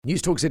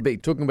News Talk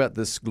ZB, talking about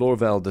this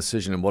Gloriavale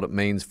decision and what it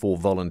means for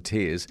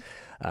volunteers.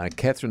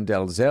 Catherine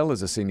Dalzell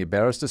is a senior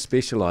barrister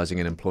specialising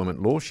in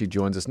employment law. She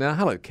joins us now.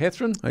 Hello,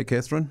 Catherine. Hey,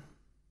 Catherine.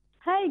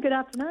 Hey, good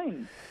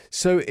afternoon.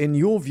 So in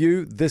your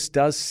view, this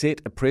does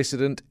set a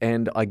precedent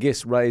and I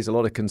guess raise a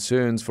lot of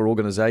concerns for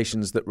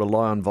organisations that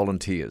rely on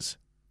volunteers.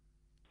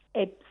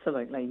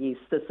 Absolutely, yes.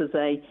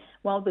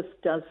 While this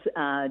does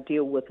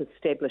deal with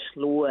established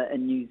law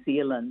in New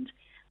Zealand,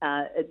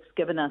 it's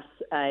given us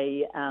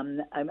a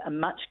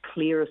much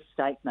clearer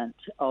statement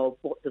of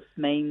what this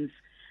means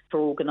for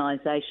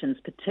organisations,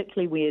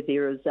 particularly where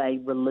there is a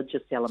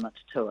religious element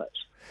to it.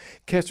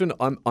 Catherine,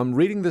 I'm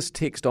reading this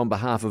text on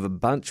behalf of a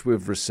bunch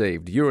we've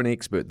received. You're an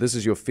expert. This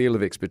is your field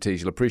of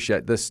expertise. You'll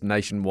appreciate this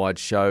nationwide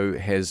show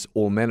has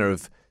all manner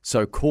of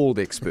so-called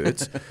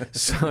experts,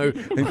 so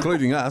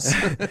including us.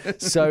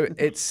 So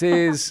it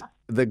says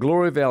the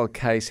Gloriavale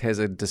case has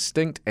a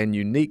distinct and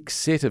unique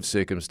set of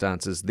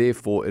circumstances.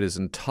 Therefore, it is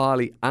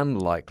entirely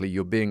unlikely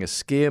you're being a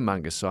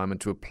scaremonger, Simon,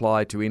 to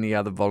apply to any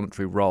other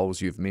voluntary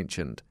roles you've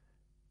mentioned.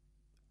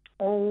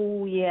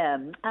 Oh, yeah.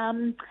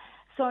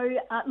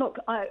 Look,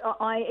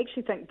 I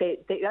actually think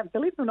that,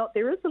 believe it or not,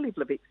 there is a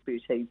level of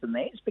expertise in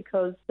that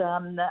because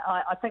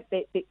I think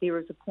that there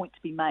is a point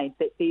to be made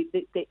that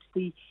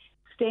the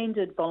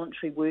standard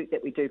voluntary work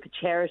that we do for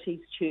charities,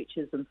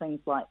 churches and things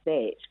like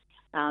that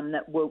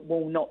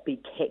will not be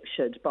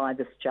captured by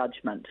this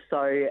judgment.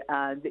 So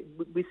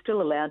we're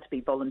still allowed to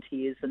be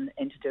volunteers and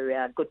to do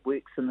our good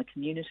works in the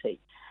community.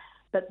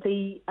 But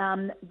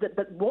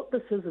but what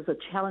this is a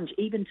challenge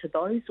even to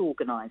those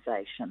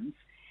organisations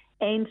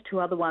and to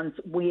other ones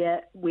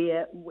where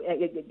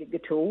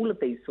to all of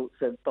these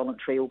sorts of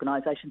voluntary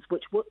organisations,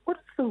 what is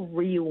the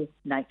real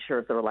nature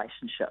of the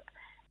relationship?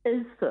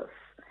 Is this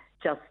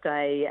just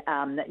a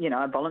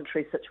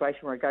voluntary situation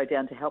where I go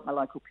down to help my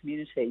local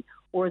community,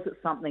 or is it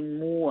something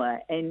more?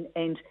 And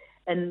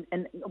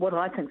what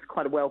I think is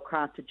quite a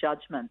well-crafted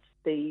judgment,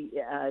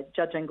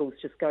 Judge Ingalls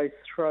just goes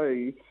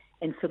through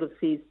and sort of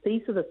says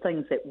these are the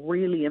things that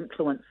really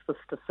influence this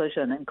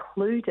decision,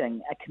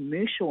 including a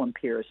commercial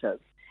imperative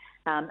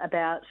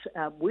about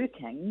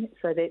working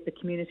so that the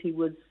community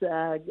was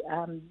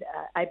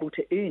able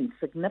to earn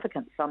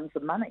significant sums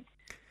of money.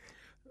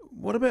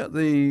 What about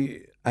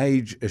the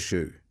age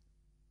issue?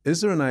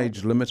 Is there an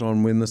age limit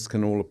on when this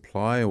can all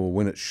apply or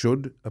when it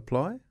should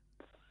apply?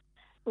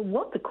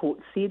 What the court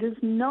said is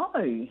no.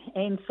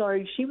 And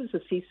so she was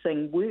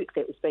assessing work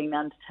that was being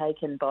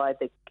undertaken by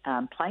the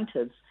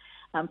plaintiffs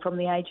from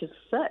the age of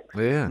 6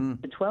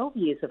 to 12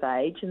 years of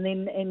age, and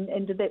then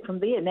and did that from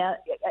there. Now,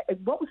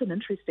 what was an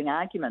interesting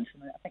argument,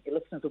 and I think your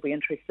listeners will be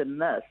interested in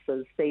this,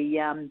 is the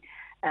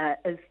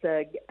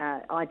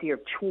idea of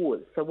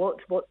chores. So what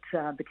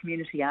the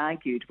community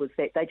argued was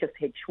that they just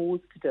had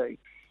chores to do.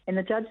 And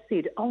the judge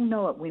said, oh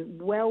no, it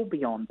went well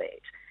beyond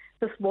that.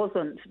 This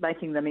wasn't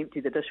making them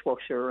empty the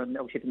dishwasher, and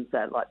she didn't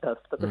say it like this,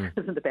 but this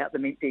isn't about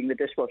them emptying the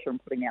dishwasher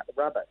and putting out the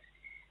rubbish.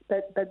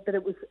 But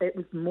it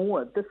was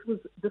more. This was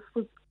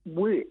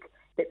work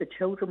that the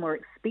children were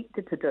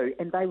expected to do,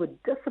 and they were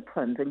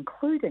disciplined,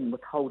 including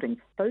withholding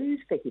food,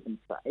 for heaven's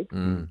sake,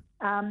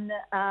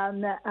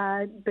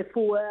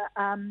 before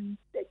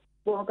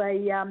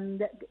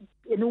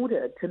in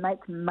order to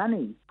make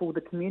money for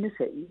the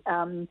community.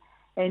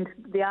 And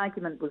the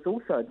argument was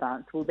also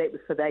advanced, well, that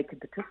was so they could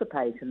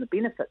participate in the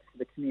benefits of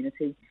the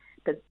community,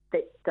 but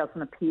that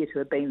doesn't appear to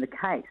have been the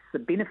case. The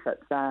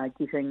benefits are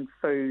getting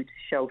food,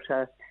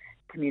 shelter,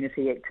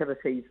 community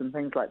activities and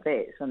things like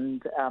that.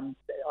 And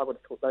I would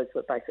have thought those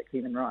were basic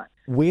human rights.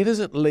 Where does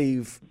it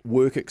leave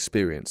work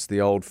experience,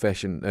 the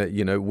old-fashioned,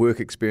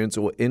 work experience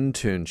or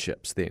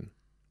internships then?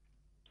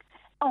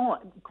 Oh,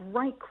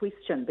 great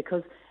question,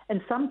 because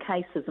in some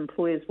cases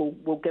employers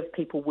will give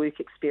people work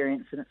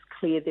experience and it's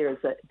clear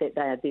that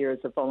they are there as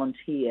a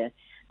volunteer.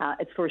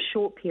 It's for a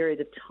short period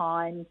of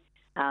time.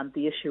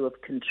 The issue of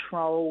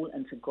control,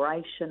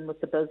 integration with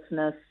the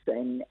business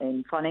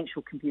and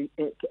financial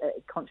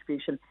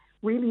contribution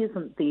really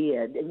isn't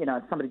there.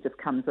 If somebody just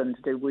comes in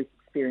to do work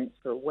experience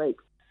for a week.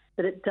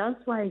 But it does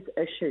raise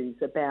issues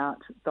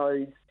about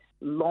those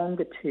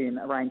longer-term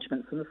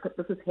arrangements. And this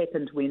has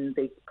happened when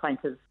the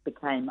plaintiffs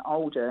became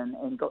older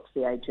and got to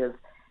the age of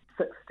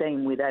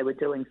 16, where they were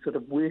doing sort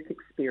of work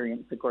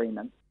experience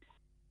agreements.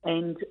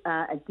 And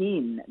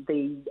again,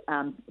 the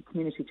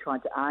community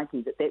tried to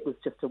argue that was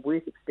just a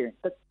work experience.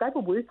 But they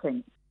were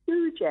working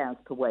huge hours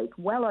per week,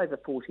 well over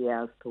 40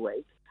 hours per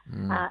week,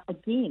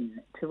 again,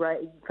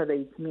 for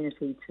the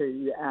community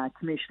to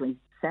commercially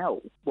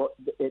sell what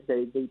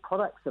the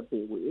products of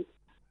their work.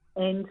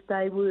 And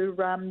they were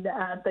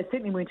they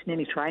certainly weren't in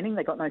any training.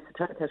 They got no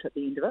certificate at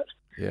the end of it.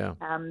 Yeah,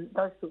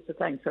 those sorts of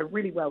things. So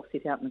really well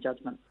set out in the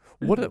judgment.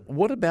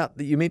 What about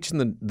you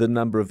mentioned the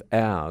number of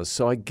hours?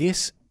 So I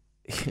guess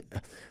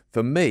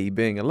for me,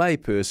 being a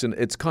layperson,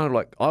 it's kind of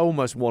like I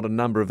almost want a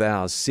number of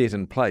hours set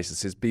in place. It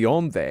says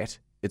beyond that,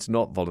 it's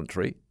not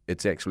voluntary.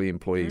 It's actually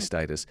employee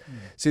status.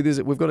 See,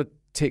 we've got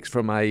text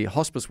from a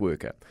hospice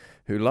worker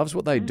who loves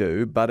what they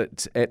do,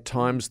 but at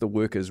times the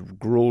work is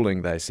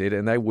grueling, they said,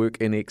 and they work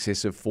in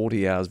excess of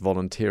 40 hours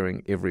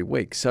volunteering every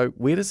week. So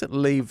where does it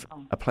leave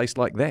a place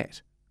like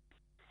that?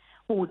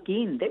 Well,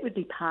 again, that would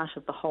be part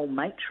of the whole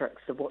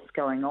matrix of what's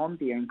going on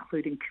there,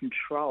 including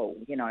control.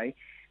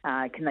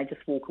 Can they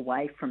just walk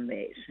away from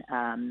that?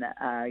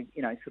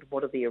 Sort of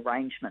what are the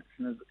arrangements?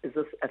 And is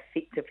this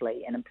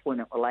effectively an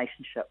employment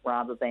relationship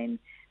rather than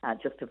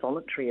just a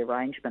voluntary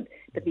arrangement?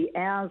 But the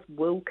hours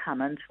will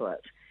come into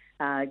it.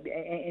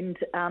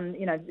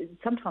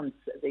 Sometimes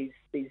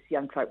these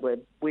young folk were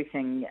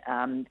working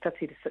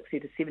 50 to 60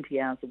 to 70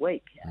 hours a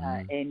week,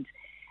 and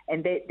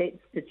that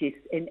suggests,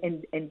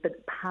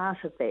 but part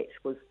of that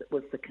was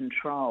the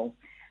control.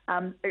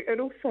 It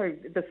also,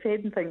 the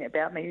sad thing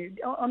about me,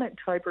 on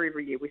October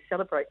every year we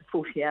celebrate the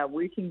 40-hour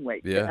working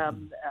week,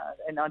 and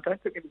I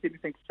don't think there was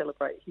anything to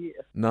celebrate here.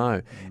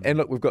 No, and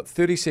look, we've got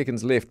 30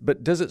 seconds left,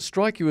 but does it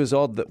strike you as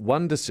odd that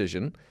one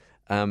decision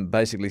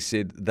basically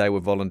said they were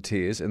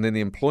volunteers, and then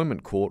the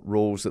employment court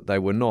rules that they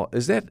were not?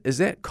 Is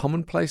that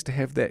commonplace to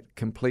have that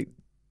complete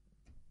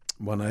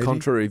 180?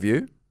 contrary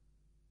view?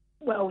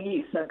 Well,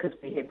 yes, because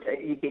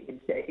you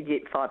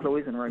get 5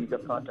 lawyers in a room, you've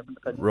got 5 different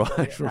opinions.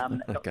 Right. So,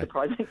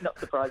 not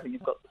surprising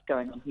you've got what's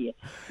going on here.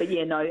 But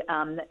yeah, no,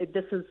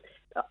 this is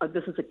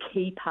a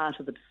key part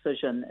of the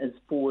decision is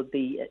for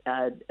the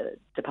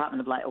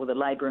Department of Labour or the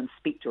Labour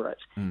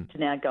Inspectorate to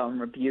now go and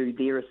review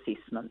their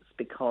assessments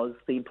because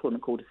the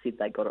Employment Court has said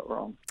they got it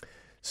wrong.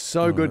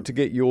 So good to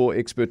get your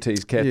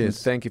expertise, Catherine.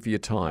 Yes. Thank you for your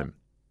time.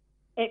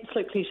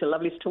 Absolute pleasure.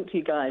 Lovely to talk to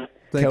you guys.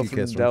 Thank you,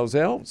 Catherine Catherine.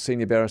 Dalzell,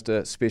 Senior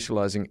Barrister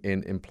specialising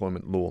in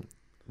employment law.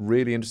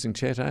 Really interesting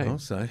chat, eh? I'll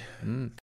say.